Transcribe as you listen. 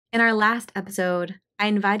In our last episode, I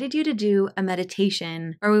invited you to do a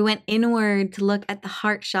meditation where we went inward to look at the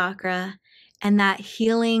heart chakra and that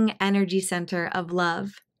healing energy center of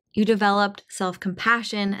love. You developed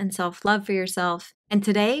self-compassion and self-love for yourself. And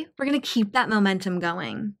today, we're going to keep that momentum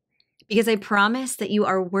going because I promise that you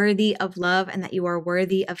are worthy of love and that you are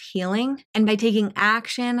worthy of healing. And by taking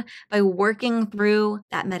action, by working through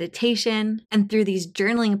that meditation and through these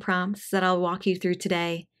journaling prompts that I'll walk you through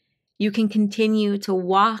today, you can continue to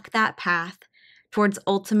walk that path towards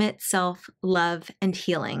ultimate self-love and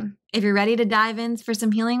healing. If you're ready to dive in for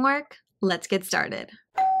some healing work, let's get started.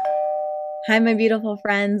 Hi, my beautiful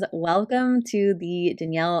friends. Welcome to the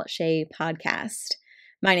Danielle Shea podcast.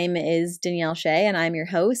 My name is Danielle Shea, and I'm your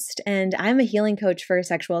host, and I'm a healing coach for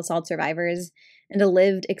sexual assault survivors and a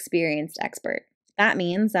lived experienced expert. That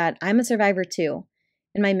means that I'm a survivor too,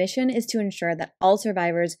 and my mission is to ensure that all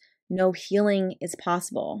survivors know healing is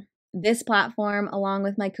possible. This platform, along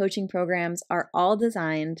with my coaching programs, are all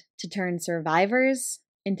designed to turn survivors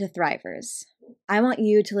into thrivers. I want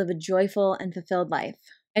you to live a joyful and fulfilled life.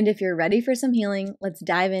 And if you're ready for some healing, let's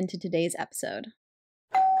dive into today's episode.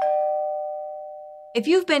 If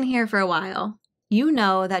you've been here for a while, you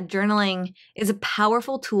know that journaling is a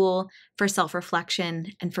powerful tool for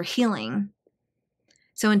self-reflection and for healing.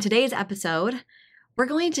 So in today's episode, we're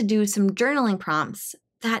going to do some journaling prompts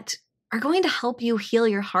that are going to help you heal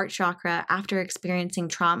your heart chakra after experiencing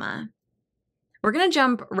trauma. We're going to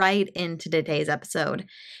jump right into today's episode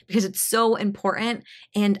because it's so important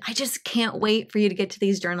and I just can't wait for you to get to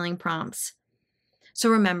these journaling prompts. So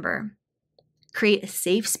remember, create a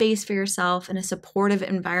safe space for yourself in a supportive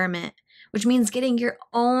environment, which means getting your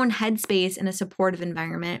own headspace in a supportive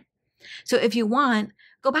environment. So if you want,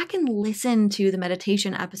 go back and listen to the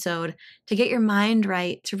meditation episode to get your mind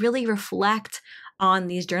right, to really reflect on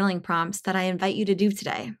these journaling prompts that I invite you to do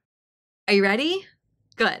today. Are you ready?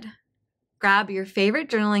 Good. Grab your favorite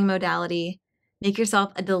journaling modality, make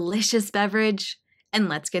yourself a delicious beverage, and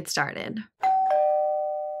let's get started.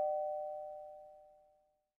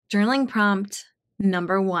 Journaling prompt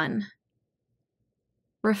number 1.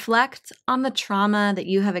 Reflect on the trauma that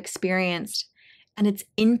you have experienced and its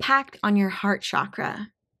impact on your heart chakra.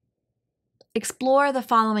 Explore the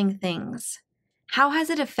following things. How has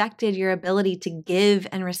it affected your ability to give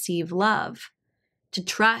and receive love, to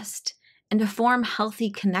trust, and to form healthy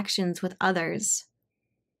connections with others?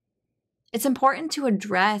 It's important to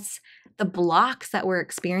address the blocks that we're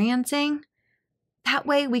experiencing. That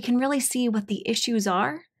way we can really see what the issues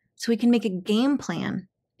are so we can make a game plan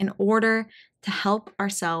in order to help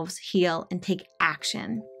ourselves heal and take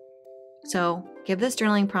action. So give this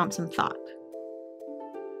journaling prompt some thought.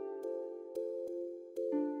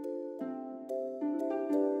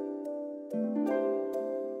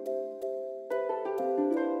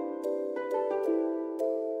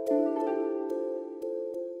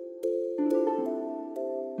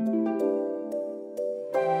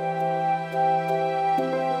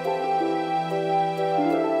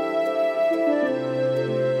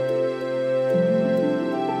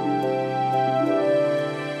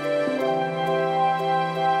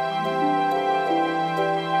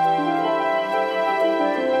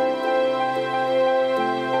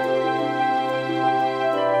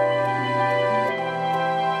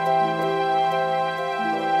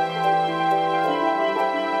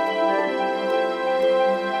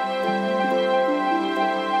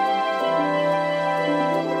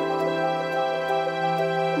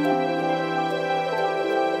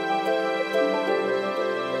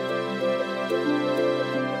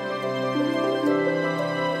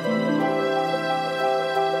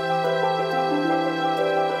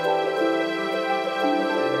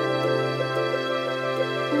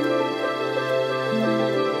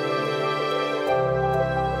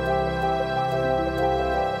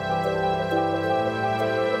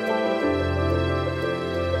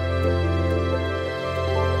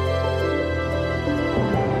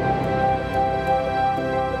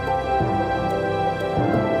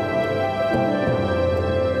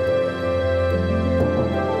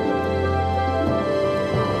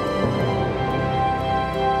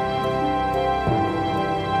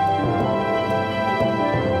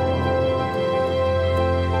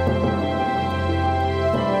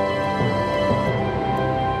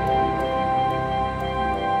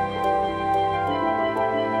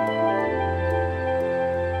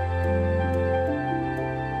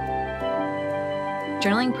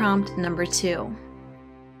 Journaling prompt number 2.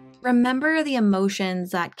 Remember the emotions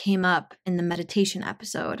that came up in the meditation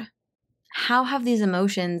episode. How have these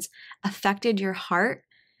emotions affected your heart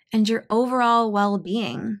and your overall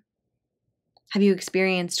well-being? Have you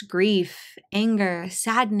experienced grief, anger,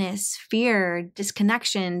 sadness, fear,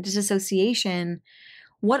 disconnection, disassociation?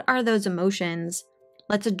 What are those emotions?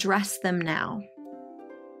 Let's address them now.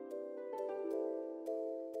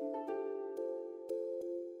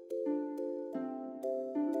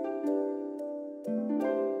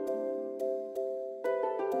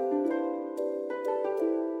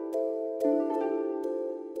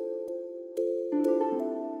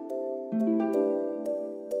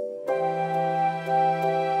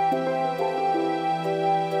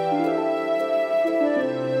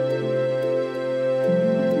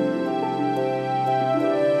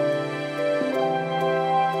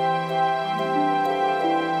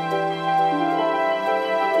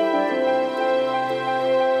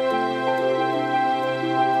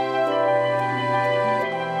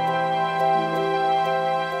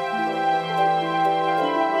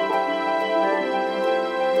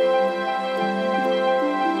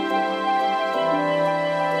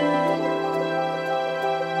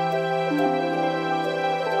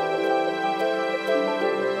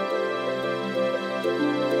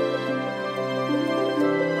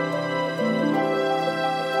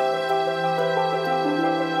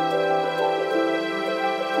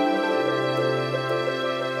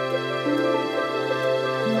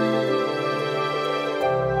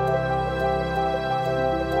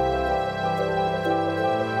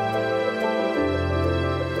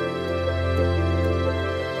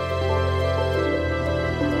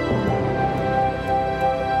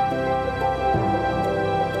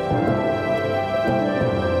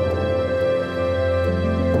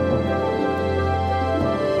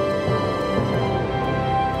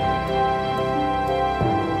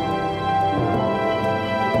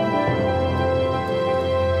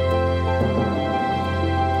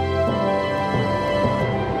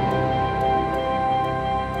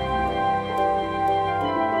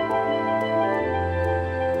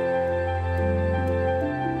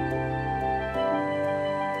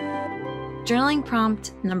 Journaling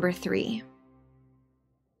prompt number 3.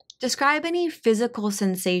 Describe any physical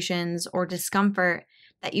sensations or discomfort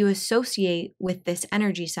that you associate with this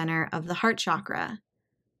energy center of the heart chakra.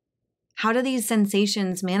 How do these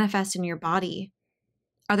sensations manifest in your body?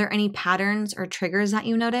 Are there any patterns or triggers that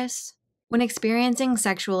you notice? When experiencing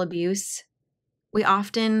sexual abuse, we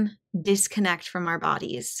often disconnect from our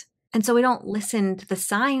bodies. And so we don't listen to the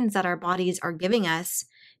signs that our bodies are giving us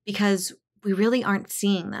because we really aren't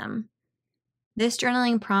seeing them. This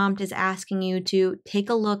journaling prompt is asking you to take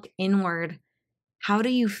a look inward. How do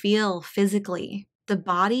you feel physically? The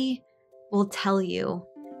body will tell you,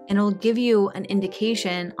 and it will give you an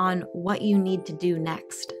indication on what you need to do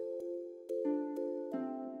next.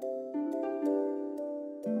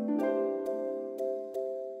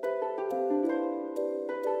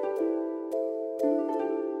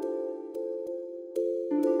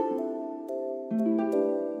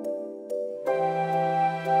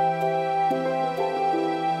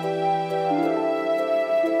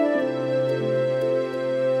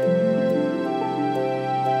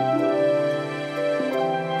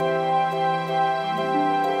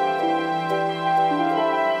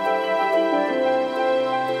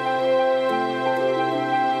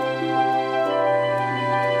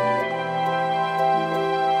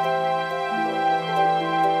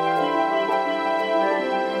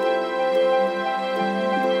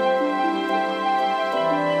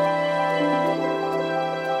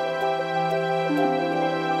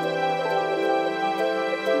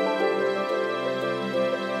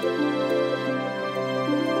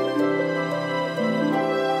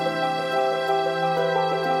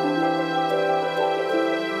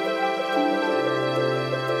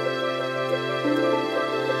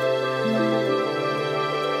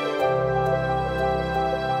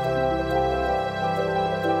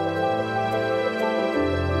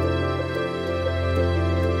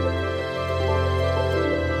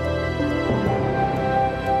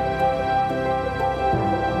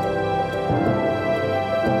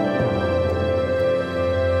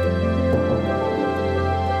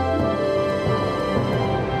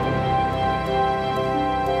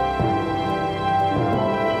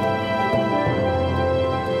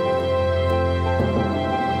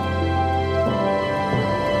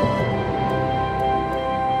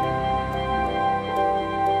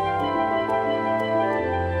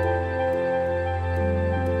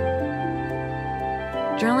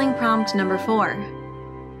 Journaling prompt number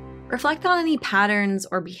 4. Reflect on any patterns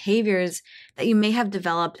or behaviors that you may have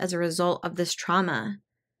developed as a result of this trauma.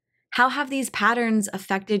 How have these patterns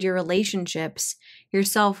affected your relationships, your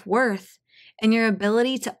self-worth, and your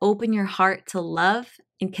ability to open your heart to love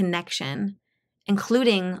and connection,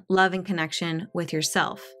 including love and connection with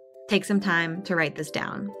yourself? Take some time to write this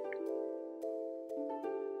down.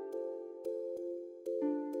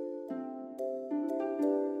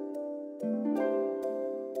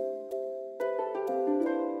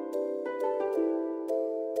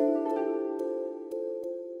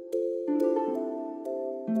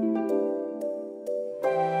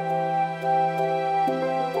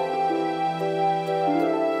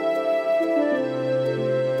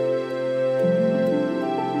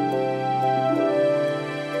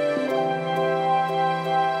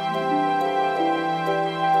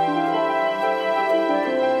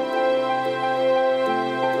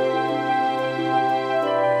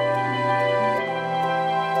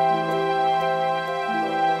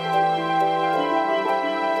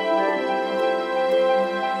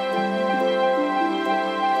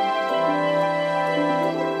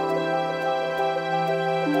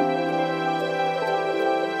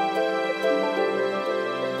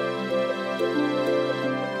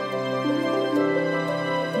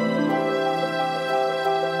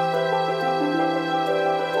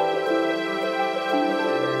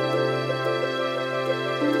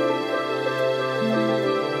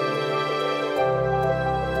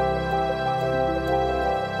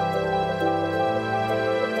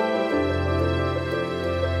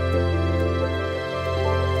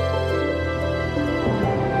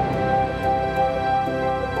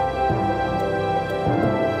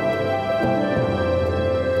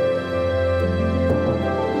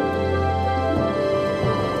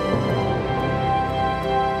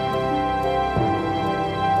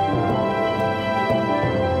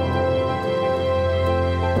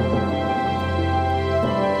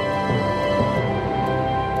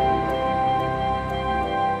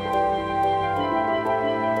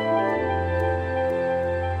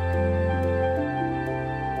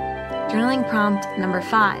 Journaling prompt number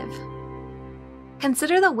 5.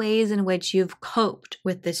 Consider the ways in which you've coped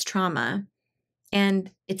with this trauma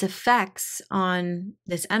and its effects on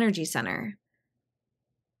this energy center.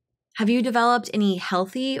 Have you developed any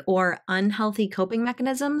healthy or unhealthy coping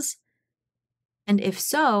mechanisms? And if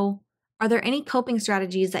so, are there any coping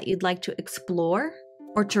strategies that you'd like to explore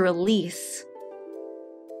or to release?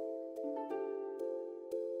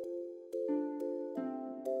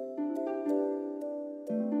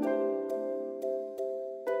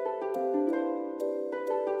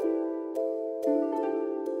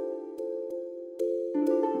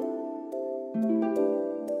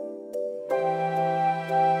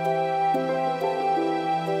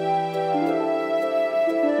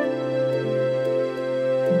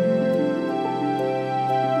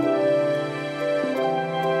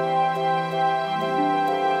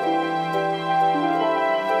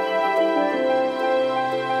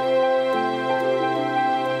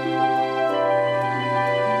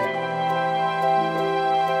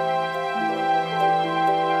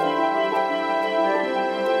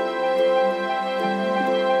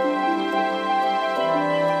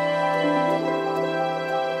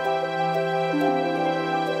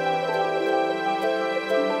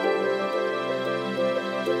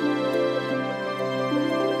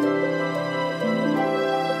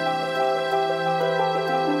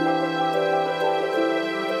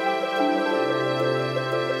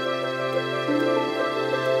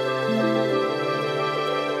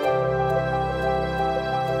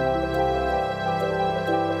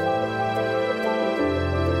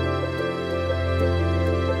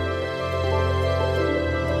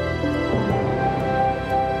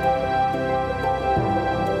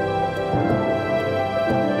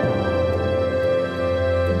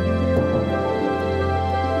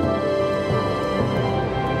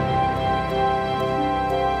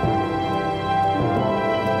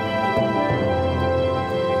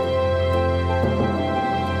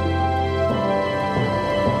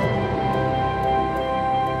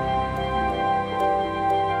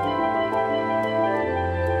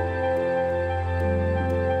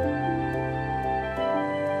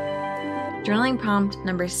 Journaling prompt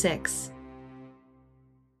number 6.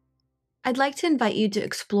 I'd like to invite you to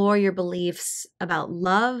explore your beliefs about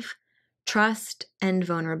love, trust, and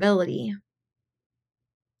vulnerability.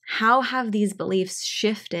 How have these beliefs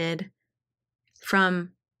shifted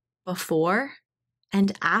from before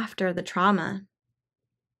and after the trauma?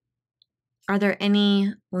 Are there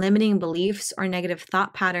any limiting beliefs or negative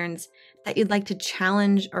thought patterns that you'd like to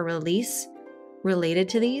challenge or release related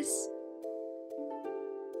to these?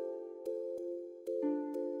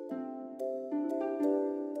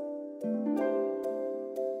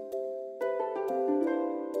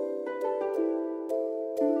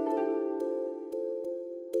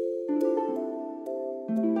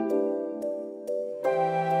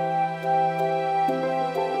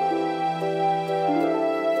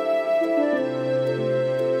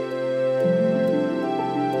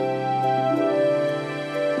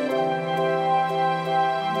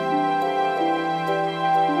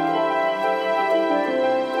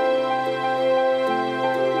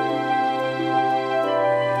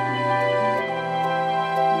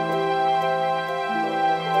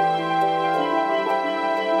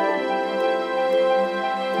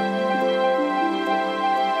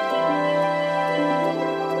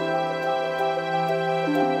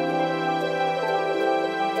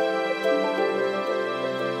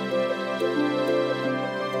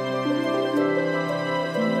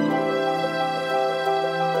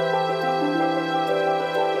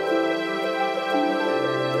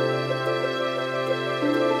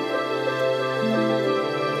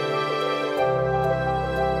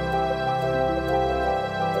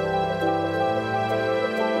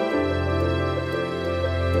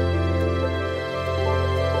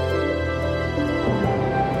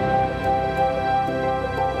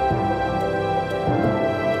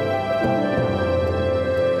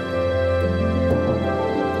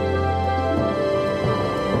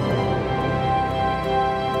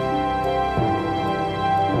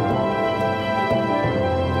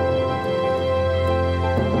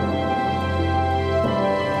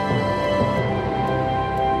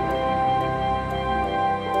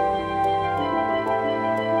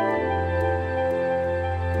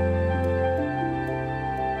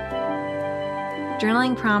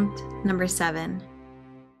 Journaling prompt number 7.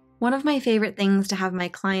 One of my favorite things to have my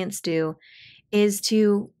clients do is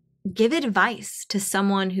to give advice to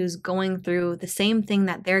someone who's going through the same thing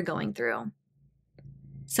that they're going through.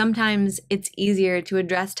 Sometimes it's easier to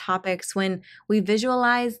address topics when we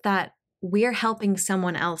visualize that we're helping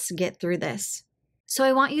someone else get through this. So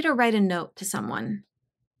I want you to write a note to someone.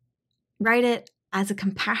 Write it as a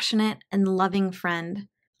compassionate and loving friend.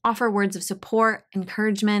 Offer words of support,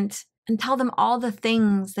 encouragement, and tell them all the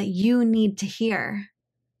things that you need to hear.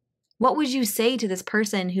 What would you say to this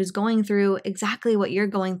person who's going through exactly what you're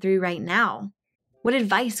going through right now? What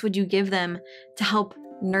advice would you give them to help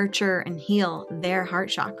nurture and heal their heart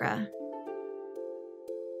chakra?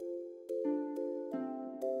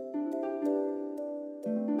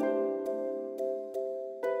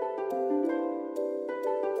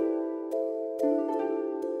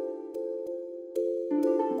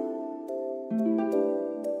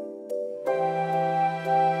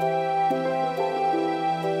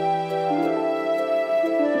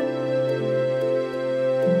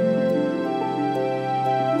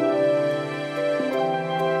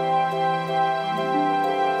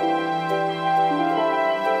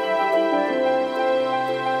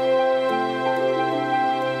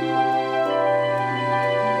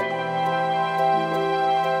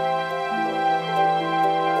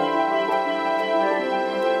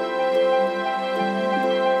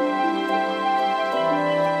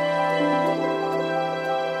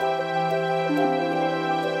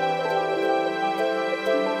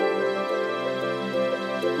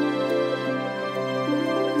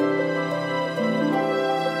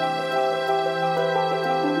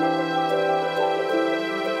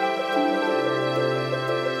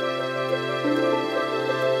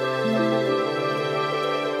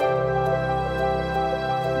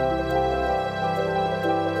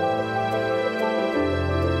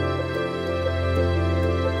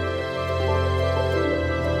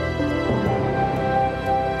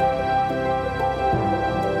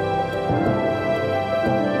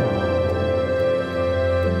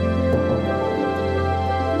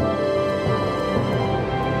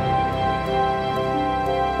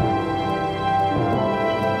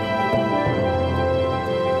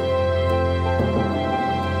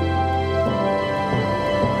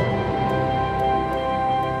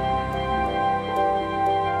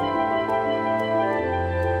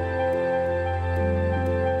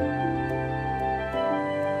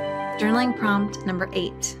 Journaling prompt number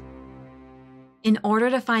 8. In order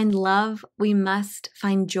to find love, we must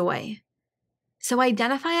find joy. So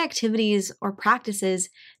identify activities or practices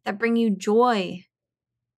that bring you joy.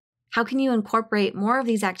 How can you incorporate more of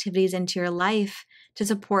these activities into your life to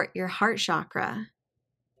support your heart chakra?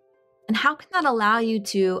 And how can that allow you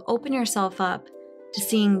to open yourself up to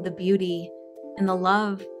seeing the beauty and the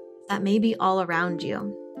love that may be all around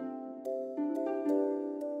you?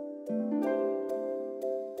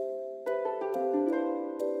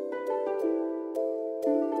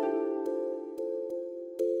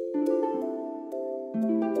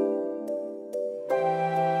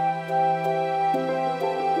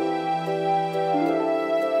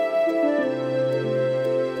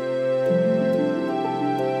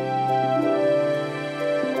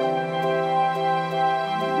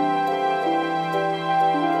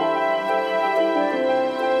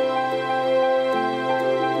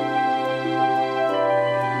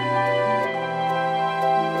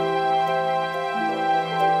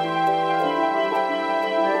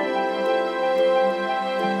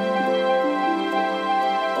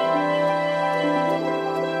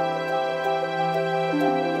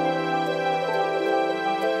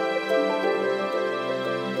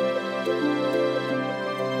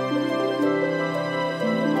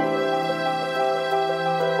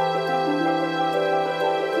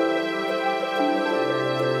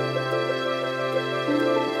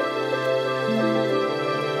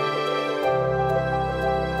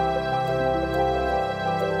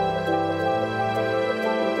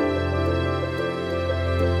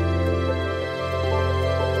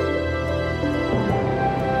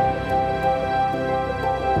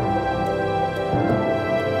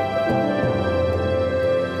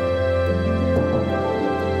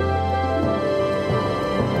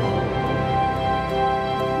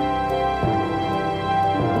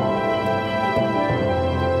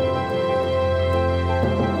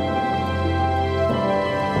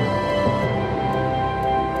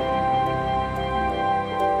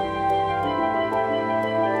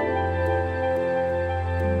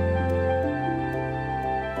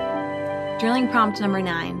 Journaling prompt number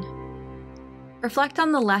 9. Reflect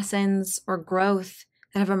on the lessons or growth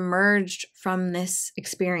that have emerged from this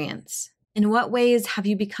experience. In what ways have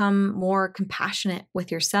you become more compassionate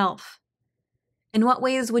with yourself? In what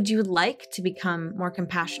ways would you like to become more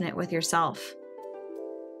compassionate with yourself?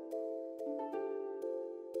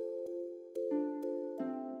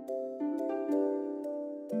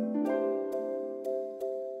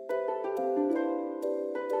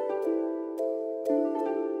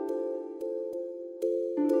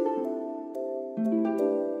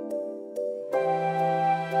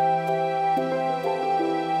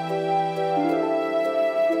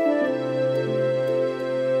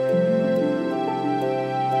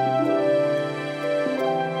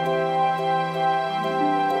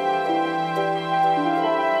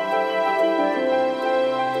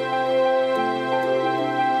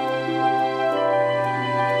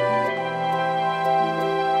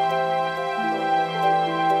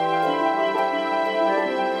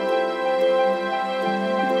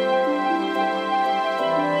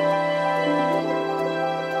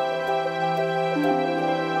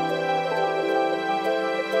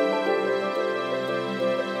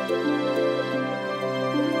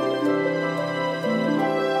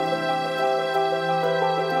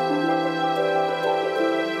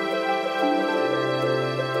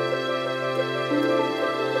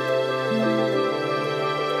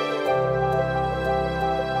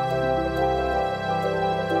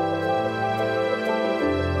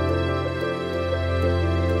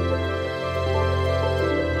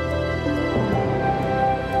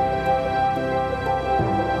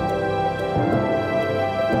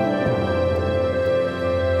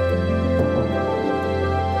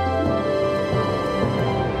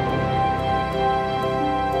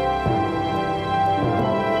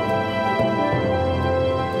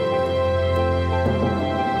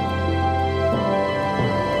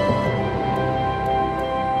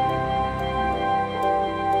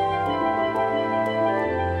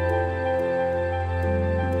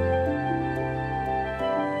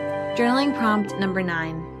 Journaling prompt number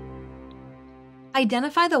 9.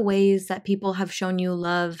 Identify the ways that people have shown you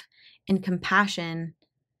love and compassion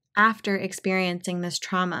after experiencing this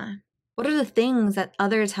trauma. What are the things that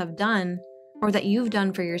others have done or that you've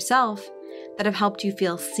done for yourself that have helped you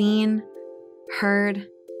feel seen, heard,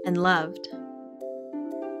 and loved?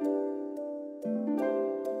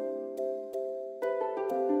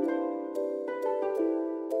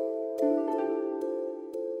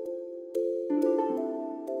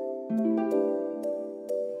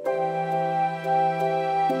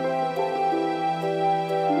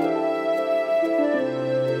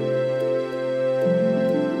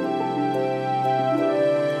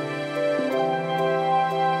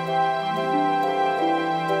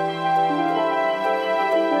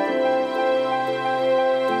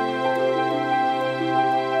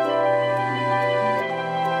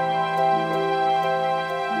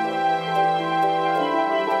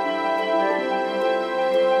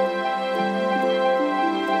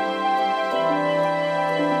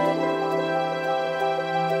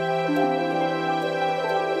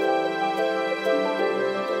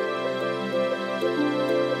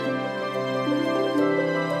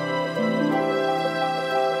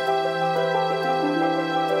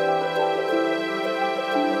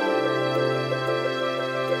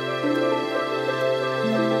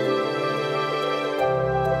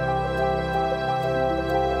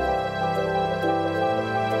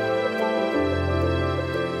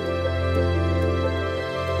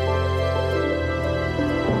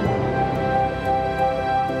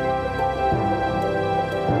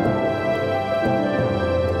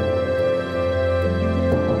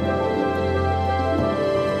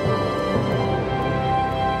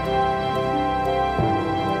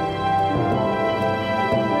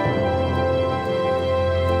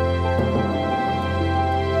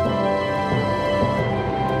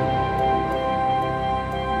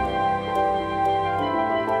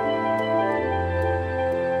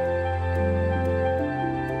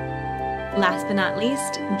 Last but not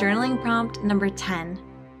least, journaling prompt number 10.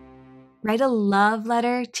 Write a love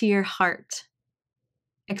letter to your heart.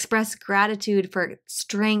 Express gratitude for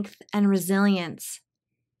strength and resilience.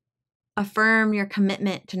 Affirm your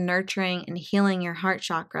commitment to nurturing and healing your heart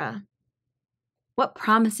chakra. What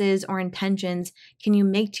promises or intentions can you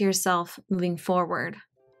make to yourself moving forward?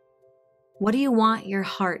 What do you want your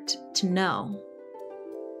heart to know?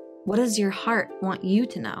 What does your heart want you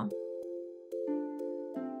to know?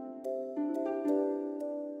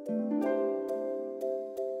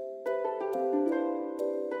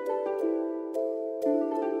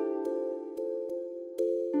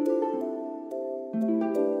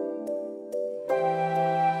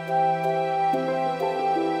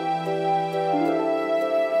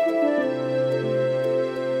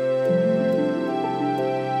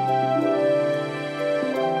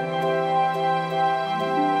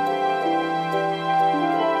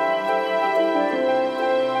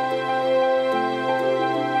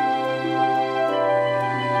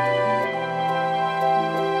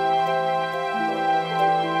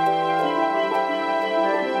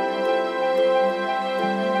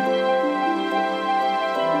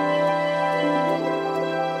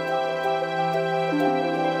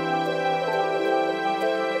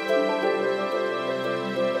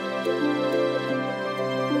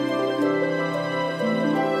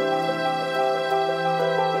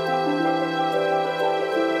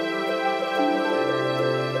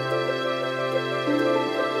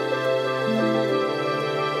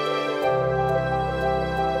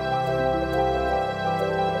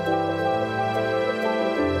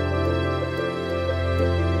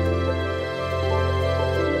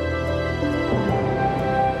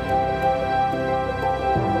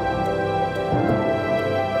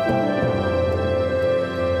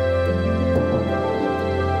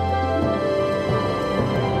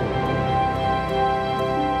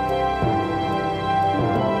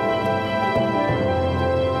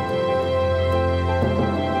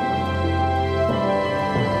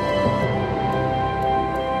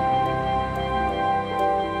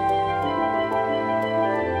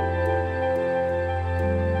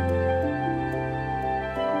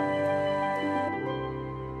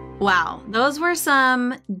 Wow, those were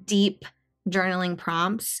some deep journaling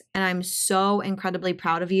prompts, and I'm so incredibly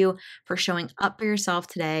proud of you for showing up for yourself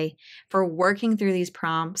today, for working through these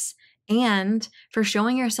prompts, and for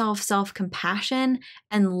showing yourself self-compassion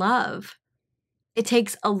and love. It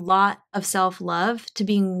takes a lot of self-love to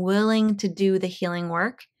being willing to do the healing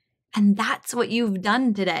work, and that's what you've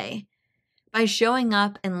done today. By showing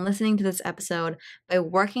up and listening to this episode, by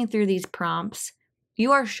working through these prompts,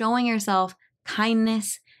 you are showing yourself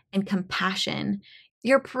kindness and compassion.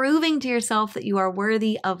 You're proving to yourself that you are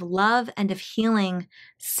worthy of love and of healing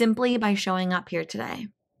simply by showing up here today.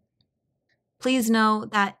 Please know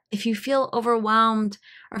that if you feel overwhelmed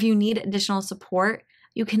or if you need additional support,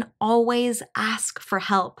 you can always ask for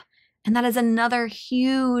help. And that is another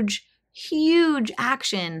huge, huge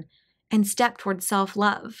action and step towards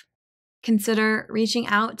self-love. Consider reaching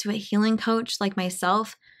out to a healing coach like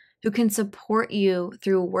myself who can support you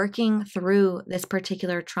through working through this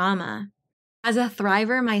particular trauma. As a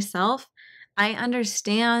thriver myself, I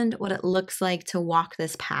understand what it looks like to walk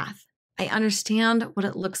this path. I understand what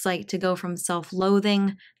it looks like to go from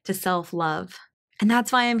self-loathing to self-love. And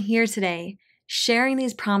that's why I'm here today, sharing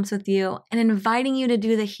these prompts with you and inviting you to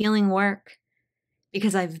do the healing work,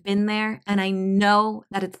 because I've been there and I know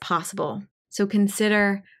that it's possible. So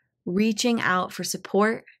consider reaching out for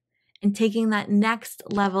support and taking that next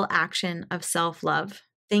level action of self-love.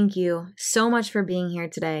 Thank you so much for being here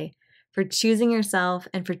today, for choosing yourself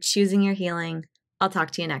and for choosing your healing. I'll talk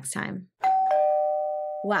to you next time.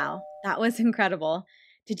 Wow, that was incredible.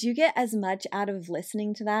 Did you get as much out of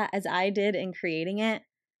listening to that as I did in creating it?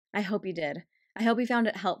 I hope you did. I hope you found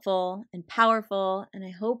it helpful and powerful, and I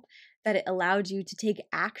hope that it allowed you to take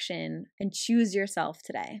action and choose yourself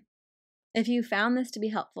today. If you found this to be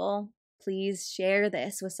helpful, please share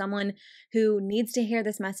this with someone who needs to hear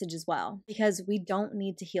this message as well, because we don't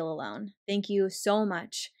need to heal alone. Thank you so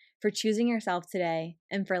much for choosing yourself today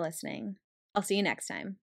and for listening. I'll see you next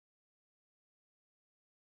time.